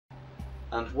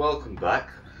And welcome back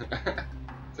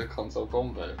to Console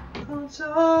Convo.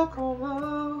 Console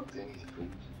Convo.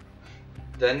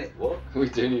 Then it, what? We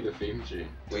do need a theme tune.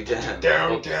 We do.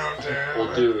 Down.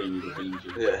 Or do we need a theme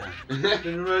tune? Yeah.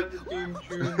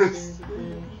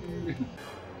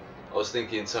 I was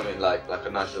thinking something like a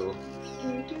nice little.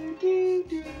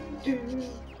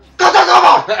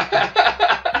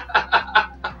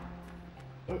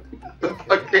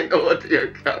 Fucking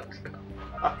audio capture.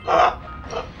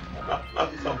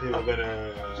 Some people are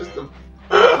gonna. Just a.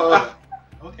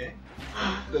 Okay.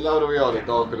 The louder we are, the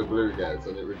darker the blue gets,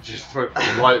 and it would just went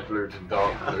from light blue to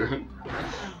dark blue.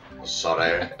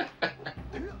 Sorry.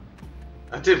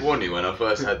 I did warn you when I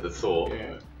first had the thought.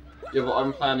 Yeah, but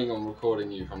I'm planning on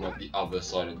recording you from like the other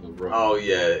side of the room. Oh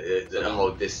yeah, the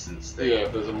whole distance thing. Yeah,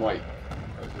 if there's a mic.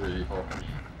 That's really hot.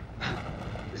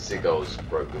 The seagulls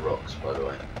broke the rocks, by the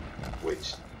way.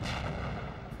 Which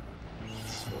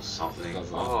was something.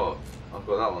 Oh, I've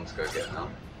got that one to go get now.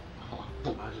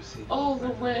 I just see. All the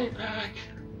way back.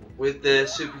 With their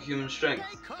superhuman strength.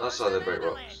 That's how they break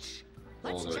rocks.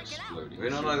 Oh, they're exploding. We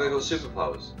don't know they got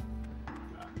superpowers.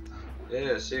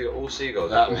 Yeah, all seagulls.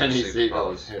 That have got many superpowers.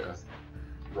 seagulls hit us.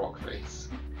 Rock face.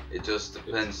 It just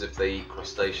depends if they eat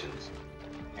crustaceans.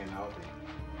 And how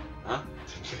Huh?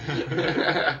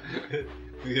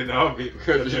 You know,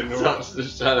 because You touched the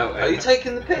shadow. Are you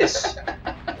taking the piss?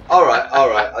 Alright.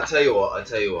 I tell you what.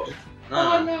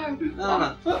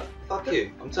 No. Fuck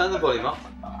you. I'm turning the volume up.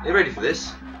 Are you ready for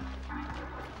this?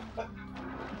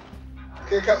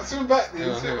 Okay, swim back,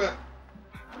 dude. Swim back.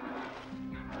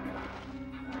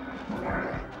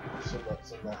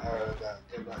 Swim back.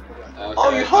 Go back. Okay, Oh,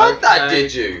 you heard that, okay.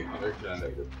 did you?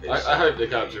 Okay. I hope the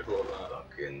capture caught that.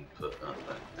 Fucking put that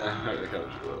back. I hope the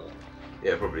capture caught that.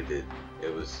 Yeah, it probably did.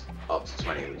 It was up to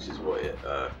 20, which is what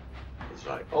it's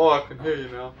like. Oh, I can hear you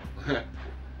now.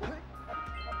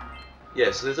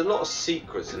 Yeah, so there's a lot of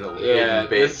secrets and little hidden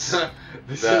bits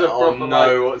this that is a proper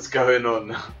know what's going on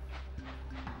now.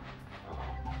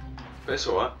 But it's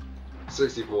alright.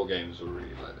 64 games were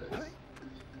really like this.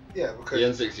 Yeah,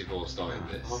 because. The N64 started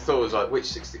this. I thought it was like, which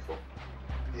 64?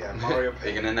 Yeah, Mario Are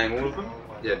you going to name all of them?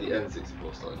 Yeah, the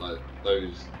N64 started like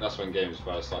those. That's when games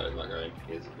first started like going.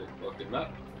 Here's a big fucking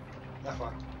map. That's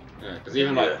fine. Yeah, because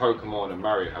even like Pokemon and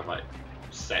Mario have like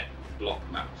set block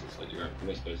maps. It's like you're going from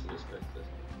this place to this place to this.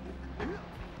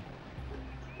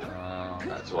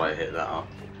 That's why I hit that up.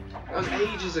 That was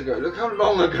ages ago. Look how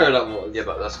long ago that was. Yeah,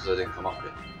 but that's because I didn't come up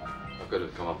here. I could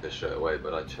have come up here straight away,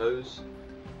 but I chose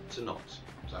to not.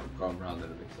 So I'm going round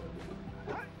in a big circle.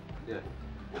 Yeah.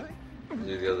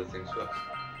 Do the other things first.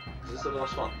 Is this the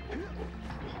last one?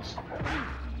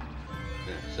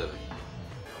 Yeah, 7.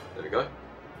 There we go.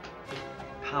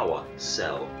 Power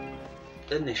cell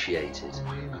initiated.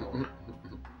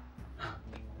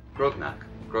 Grognak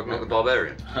the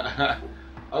Barbarian.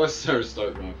 I was so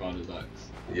stoked when I found his axe.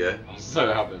 Yeah. I was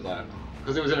so happy with that.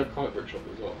 Because it was in a comic book shop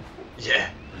as well. Yeah.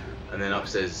 And then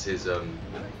upstairs is his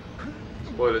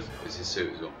spoilers. It's his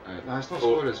suit as well. No, it's not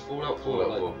spoilers. Fallout 4. Fallout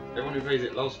Like, 4. everyone who plays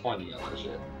it loves finding out that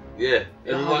shit. Yeah.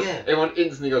 Everyone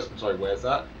instantly goes, I'm sorry, where's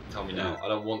that? Tell me now. I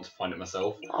don't want to find it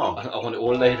myself. Oh. I want it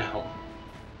all laid out.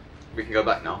 We can go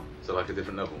back now to like a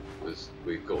different level because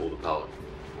we've got all the power.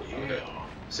 Okay.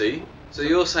 See? So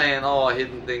you're saying, oh,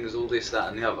 hidden things, all this, that,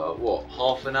 and the other. What?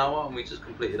 Half an hour, and we just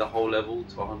completed a whole level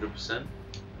to 100%?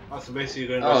 Oh, so basically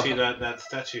you're going to see that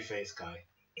statue face guy.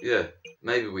 Yeah.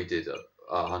 Maybe we did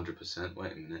 100%.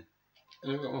 Wait a minute.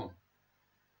 And we've got more.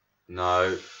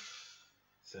 No.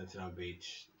 Sentinel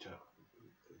Beach. 20 to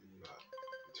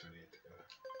go.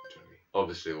 20.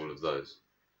 Obviously, all of those.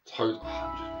 Total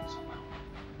 100%.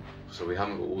 So we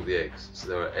haven't got all the eggs. So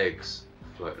there are eggs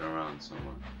floating around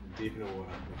somewhere. Deep in the water,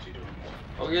 what you doing?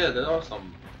 Oh yeah, there are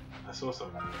some. I saw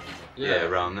something. Yeah,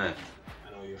 around there.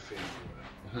 I know you're feeling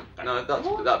for it.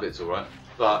 No, that bit's alright.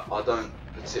 But I don't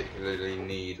particularly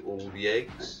need all the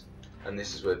eggs. And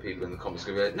this is where people in the comments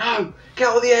go, no, get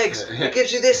all the eggs. It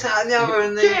gives you this, that, and the other,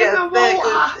 and then you get a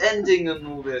better ending and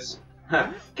all this.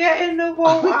 Get in the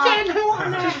water. Get in the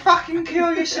water. Just fucking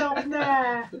kill yourself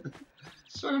now.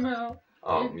 Swim out.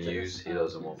 Oh, Muse, he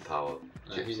doesn't want power.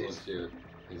 No, he wants you.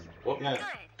 What? Yeah.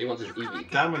 He wants his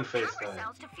Eevee. Diamond face guy.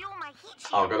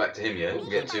 I'll go back to him, yeah? We'll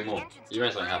get 2 more. You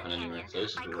made something happen anyway, so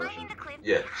this is progression.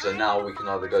 Yeah, so now we can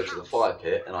either go to the fire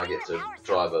pit and I get to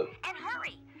drive a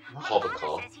hover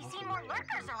car.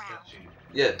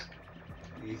 Yeah.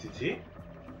 ECT?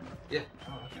 Yeah.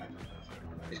 Oh, okay.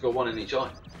 He's got 1 in each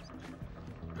eye.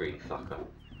 Greedy fucker.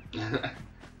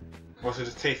 Wants to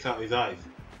just takes out his eyes.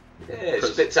 Yeah, it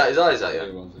spits out his eyes at New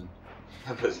you. ones in.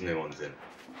 And puts new ones in.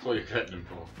 That's what you're getting them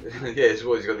for. Yeah, it's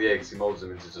what he's got the eggs, he moulds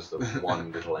them into just a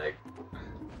one little egg.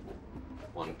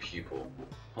 one pupil.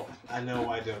 I know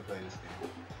why I don't play this game.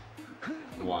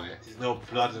 Why? There's no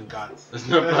blood and guts. There's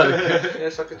no blood. Yeah,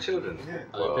 it's like a children's. Yeah.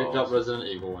 I picked up Resident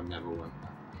Evil and never went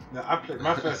back. No, I played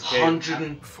my first game.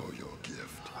 100 For your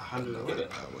gift, 100 Get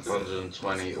it.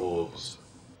 120 orbs.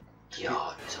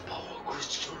 Yeah, it's a power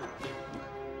crystal.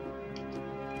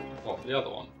 What, for the other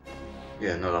one?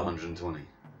 Yeah, not 120.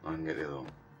 I can get the other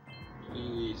one.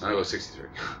 Jeez. I got 63.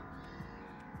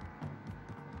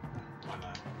 I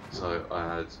know. So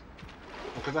I had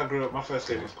Because I grew up, my first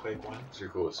game was Quake 1.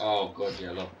 3/4. Oh god,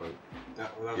 yeah, I love Quake.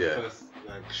 That was Yeah. the first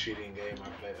like shooting game I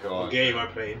played. God. Game I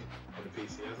played on the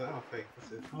PC. I was like, oh, Quake, what's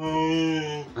this?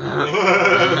 Oh,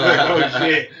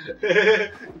 shit.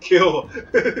 Kill.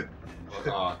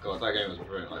 Oh god, that game was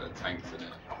brilliant, like the tanks in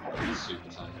it. Super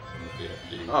tank from the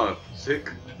BFG. Oh,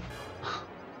 sick.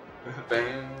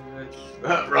 Bang.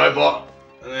 Robot.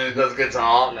 And then it does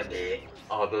guitar. Oh,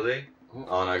 does he?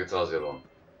 Oh no, guitar's the other one.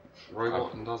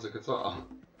 Robot and does a guitar.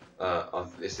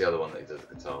 It's the other one that he does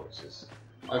the guitar, which is.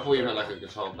 I thought you meant like a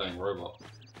guitar playing robot.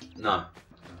 No.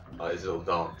 It's a little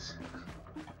dance.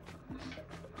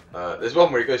 There's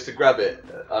one where he goes to grab it.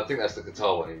 I think that's the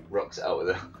guitar one. He rocks it out with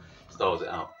it, styles it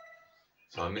out.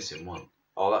 So I'm missing one.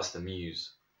 Oh, that's the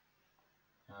Muse.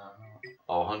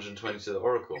 Oh, 120 to the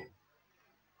Oracle.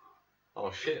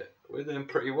 Oh shit, we're doing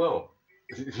pretty well.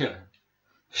 Yeah.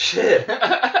 Shit.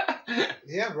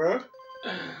 Yeah, bro.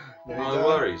 There you No go.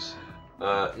 worries.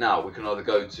 Now we can either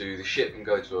go to the ship and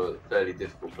go to a fairly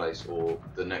difficult place, or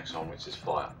the next one, which is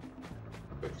fire,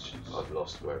 which I've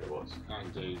lost where it was.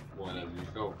 Can't do whatever you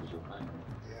feel because you're playing.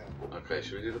 Yeah. Okay,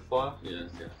 should we do the fire? Yeah,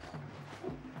 yeah.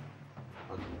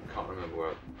 I can't remember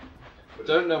where. I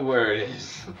don't know where it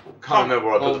is. Can't remember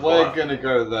where I put But the we're fire. gonna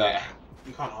go there.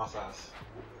 You can't ask us.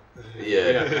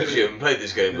 Yeah, because you haven't played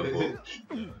this game before.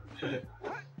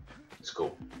 It's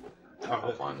cool. I'll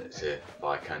Oh, find it. It's here.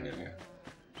 Fire Canyon.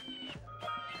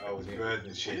 oh, with birds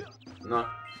and shit. No. Oh,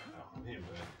 I'm hearing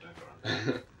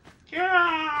birds.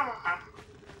 Yeah.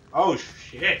 Oh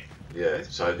shit. Yeah.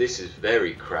 So this is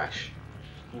very Crash.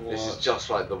 This is What? just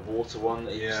like the water one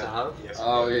that you used to have. Yes,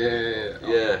 Oh it yeah, is. yeah,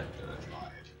 yeah. Yeah. That's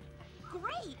lied.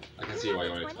 Great. I can see why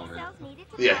you wanted to come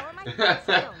Yeah.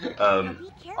 Um,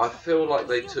 I feel like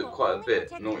they took quite a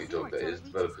bit, Naughty Dog that is,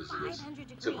 developers of this,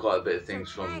 took quite a bit of things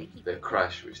from their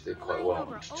Crash, which did quite well,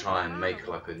 to try and make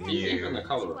like a Even the new,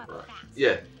 colour of it.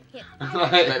 yeah,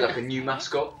 Crash make like a new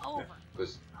mascot,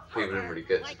 because people didn't really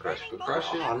get to Crash, but Crash,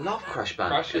 oh, I love Crash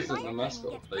Bandicoot. isn't the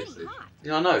mascot of PlayStation.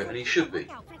 Yeah, I know, and he should be.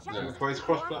 Yeah. But it's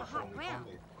cross-platform. You can't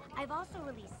be. I've also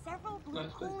released several blue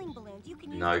That's good. cooling balloons you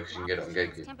can use No, to 'cause you can get it on control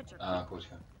GameCube. temperature. Of course you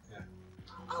can.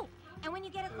 Oh, and when you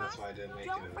get So that's across, why I didn't make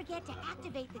don't it. forget to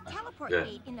activate the teleport Yeah.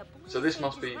 gate in the blue So this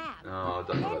must be, stage's lab. no, I don't know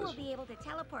Then about we'll this. be able to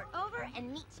teleport over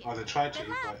and meet you. Oh, they tried to, Good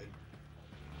but luck. it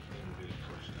didn't really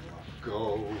push it a lot. Go.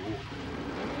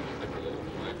 Take a little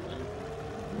break, man.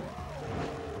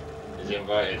 Is he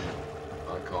invited?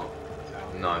 I can't, Down.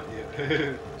 no,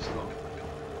 Yeah. it's not.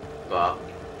 But,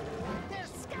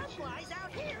 There's scoutflies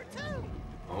out here too.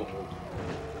 oh,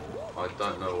 I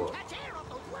don't know what,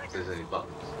 if there's any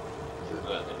buttons to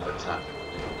attack.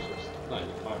 No, you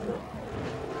can find room.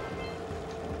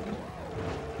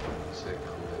 Sick,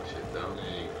 cool that shit down. There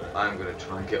you go. I'm gonna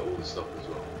try and get all the stuff as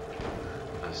well.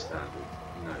 As standard,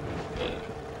 you know.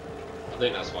 Yeah. I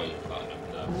think that's why you platinum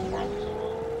the front as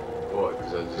well. Why?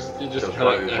 Because I just, You just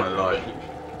devoted collect my life. everything.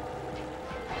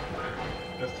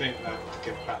 I think to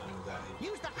get platinum with that,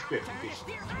 it's a bit ambitious.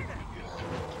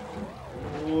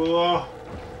 Whoa.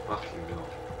 Fucking hell.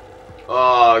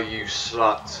 Oh, you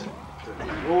slut.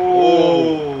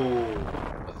 Oh.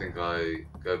 I think I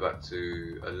go back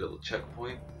to a little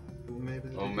checkpoint. Maybe.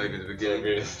 Or maybe the Give beginning.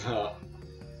 me the start.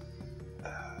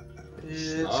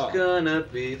 It's Start. gonna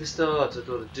be the start. I've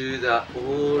got to do that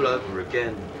all over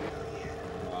again.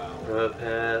 Wow.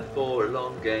 Prepare for a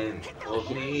long game of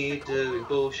me doing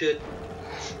bullshit.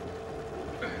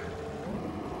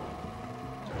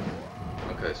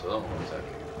 Okay, so I don't want to attack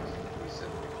you. It's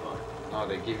simply fine. Oh,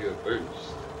 they give you a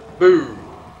boost. Boom!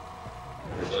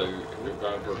 So if you're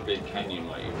going for a big canyon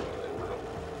like you were, they will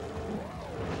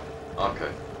help.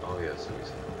 Okay. Oh yeah, so we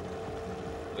said.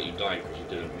 But you died because you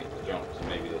didn't make the jump, so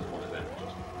maybe there's one of them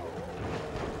just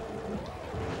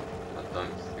I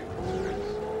don't think there is.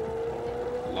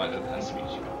 like that has to be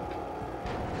you.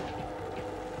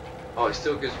 Oh, it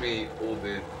still gives me all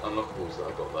the unlockables that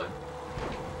I got though.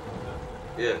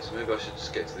 Yeah, so maybe I should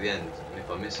just get to the end, and if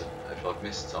I miss it, if I've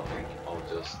missed something, I'll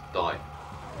just die.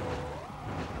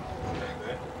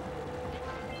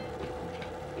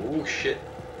 Oh shit.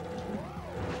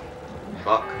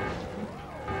 Fuck.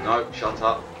 No, shut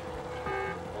up.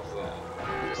 What's that?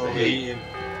 It's the heat.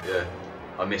 Yeah.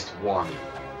 I missed one.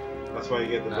 That's why you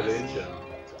get the Nice. balloon to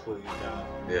pull you down.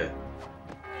 Yeah.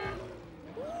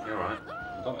 You're alright.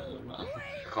 Damn it, doesn't matter.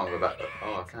 I can't go back.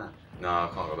 Oh, I can. No, I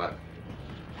can't go back.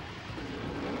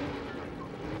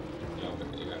 Yeah, I'm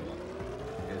gonna get you going back.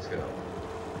 Yeah, let's go.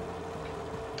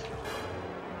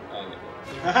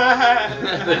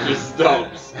 It just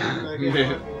stops.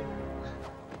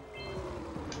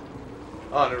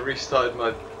 Oh, and it restarted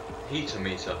my heater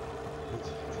meter.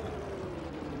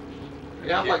 You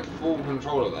have like full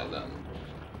control of that then?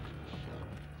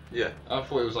 Yeah. I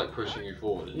thought it was like pushing you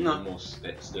forward and No. you were more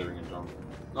steering and jumping.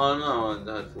 Oh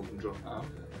no, I had full control.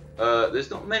 Oh, There's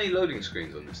not many loading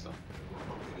screens on this stuff.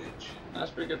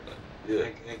 that's pretty good though. Yeah.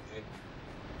 Egg, egg, egg.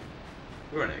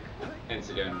 We're an egg. Hence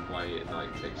again why it like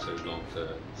takes so long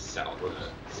to set up the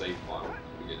save file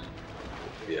at the beginning.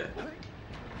 Yeah.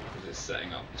 Because it's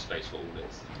setting up space for all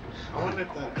this. I wonder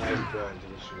if that guy's brand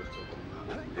is she was talking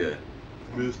about. Yeah.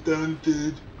 Most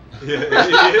stunted.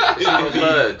 It's not a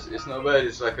bird. It's not a bird.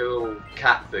 It's like a little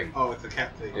cat thing. Oh, it's a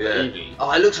cat thing. Yeah. Baby.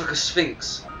 Oh, it looks like a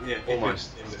sphinx. Yeah,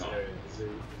 Almost. in this area.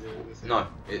 Is it No,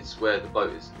 it's where the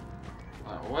boat is.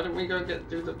 Why don't we go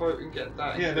do the boat and get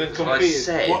that? Yeah, that's what I completed.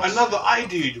 said. What, another eye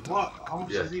dude? What? How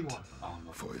much Yeah. does he want?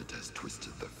 For it has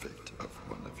twisted the fate of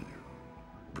one of you.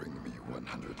 Bring me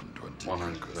 120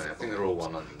 120. I think they're all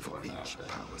 120. for each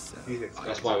power cell. He's excited.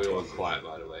 That's why we were quiet,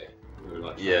 by the way. We were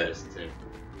like, trying Yeah. to listen to him.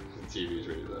 The TV's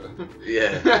really low.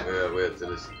 Yeah, we have to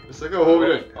listen. It's like, oh, what are we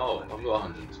doing? Oh, I've got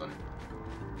 120.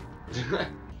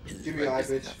 Give me eye,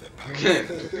 bitch.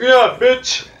 Yeah,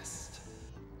 bitch!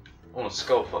 I want to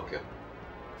skull fuck you.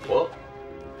 What?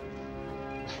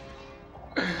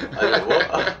 I don't know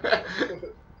what?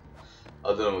 I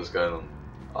don't know what's going on.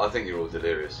 I think you're all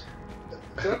delirious.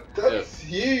 That's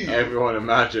you. Everyone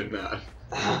imagine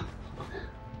that.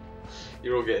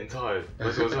 You're all getting tired.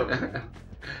 What's up?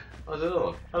 I don't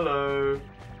know. Hello.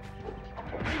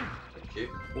 Thank you.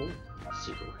 Ooh.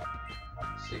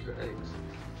 Secret eggs.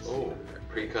 Oh,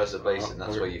 precursor basin.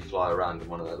 That's where you fly around in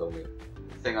one of that long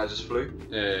thing I just flew.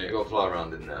 Yeah, You got to fly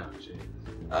around in there.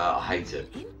 I hate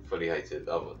it. Fully hate it.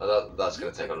 That's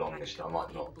going to take a long mission. I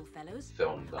might not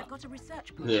film that. I've got a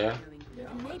research Yeah. project going,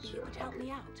 and maybe you could help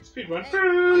me out. Speedrun.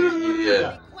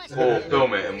 Yeah. Or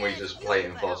film it and we just play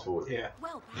it and fast forward. Yeah.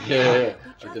 Well, Yeah,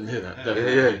 I can hear that. Yeah,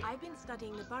 Definitely. yeah. I've been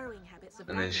studying the burrowing habits of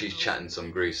And then she's chatting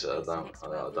some greaser. I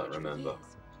don't remember.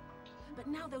 But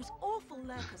now those awful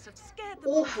lurkers have scared the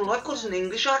Awful. I've got an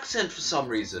English accent for some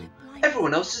reason.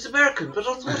 Everyone else is American, but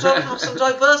I thought I would have some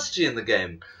diversity in the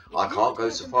game. I can't go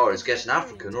so far as get an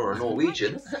African or a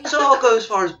Norwegian, so I'll go as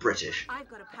far as British. I've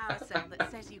got a power cell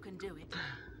that says you can do it.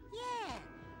 Yeah,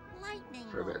 lightning.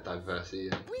 For a bit of diversity,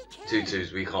 yeah. We can.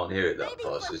 Tutus, we can't hear it that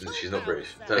fast, isn't she? She's not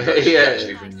British. Yeah. Turns out she's Yeah.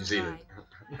 actually from New Zealand.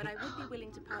 But I would be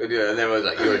willing to Yeah, and everyone's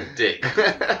like, you're a dick.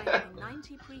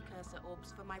 90 precursor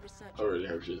orbs for my research. I really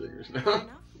hope she's English now. Enough?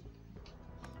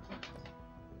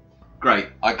 Great.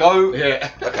 I go.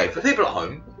 Yeah. Okay, for people at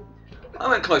home, I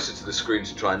went closer to the screen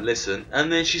to try and listen,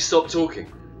 and then she stopped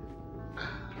talking.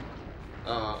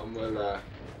 And we'll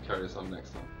carry this on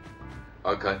next time.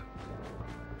 Okay.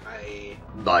 Bye.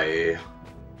 Bye.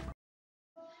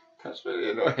 That's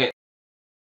really annoying.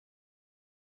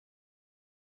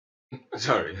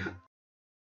 Sorry.